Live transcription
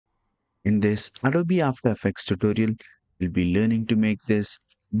In this Adobe After Effects tutorial, we'll be learning to make this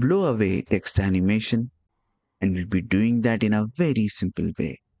blow away text animation, and we'll be doing that in a very simple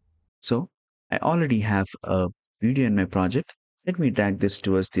way. So I already have a video in my project. Let me drag this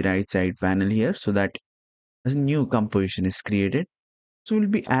towards the right side panel here so that a new composition is created. So we'll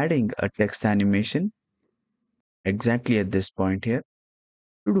be adding a text animation exactly at this point here.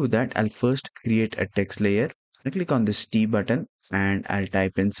 To do that, I'll first create a text layer. I'll click on this T button and I'll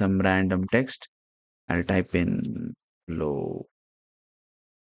type in some random text. I'll type in blow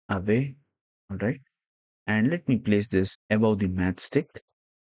away. All right. And let me place this above the matchstick.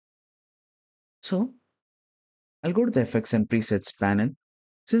 So I'll go to the effects and presets panel.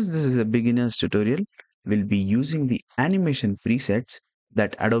 Since this is a beginner's tutorial, we'll be using the animation presets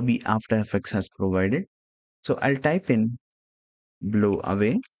that Adobe After Effects has provided. So I'll type in blow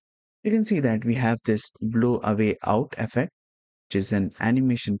away. You can see that we have this blow away out effect, which is an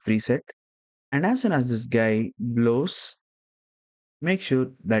animation preset. And as soon as this guy blows, make sure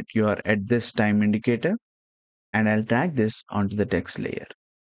that you are at this time indicator, and I'll drag this onto the text layer.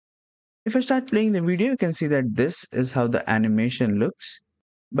 If I start playing the video, you can see that this is how the animation looks,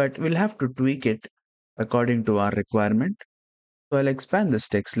 but we'll have to tweak it according to our requirement. So I'll expand this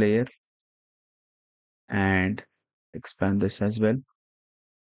text layer and expand this as well.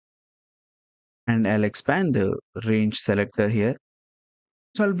 And I'll expand the range selector here.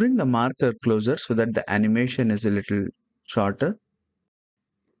 So I'll bring the marker closer so that the animation is a little shorter.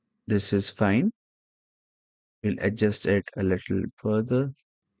 This is fine. We'll adjust it a little further.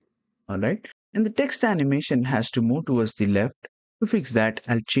 All right. And the text animation has to move towards the left. To fix that,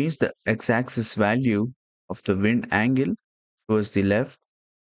 I'll change the x-axis value of the wind angle towards the left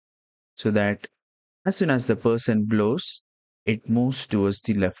so that as soon as the person blows, it moves towards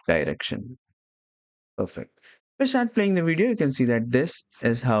the left direction. Perfect. If I start playing the video, you can see that this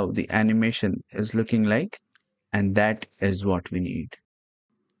is how the animation is looking like, and that is what we need.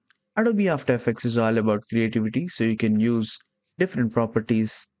 Adobe After Effects is all about creativity, so you can use different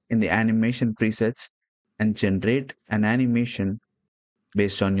properties in the animation presets and generate an animation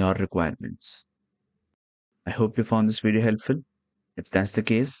based on your requirements. I hope you found this video helpful. If that's the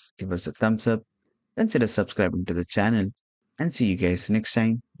case, give us a thumbs up, consider subscribing to the channel, and see you guys next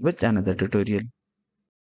time with another tutorial.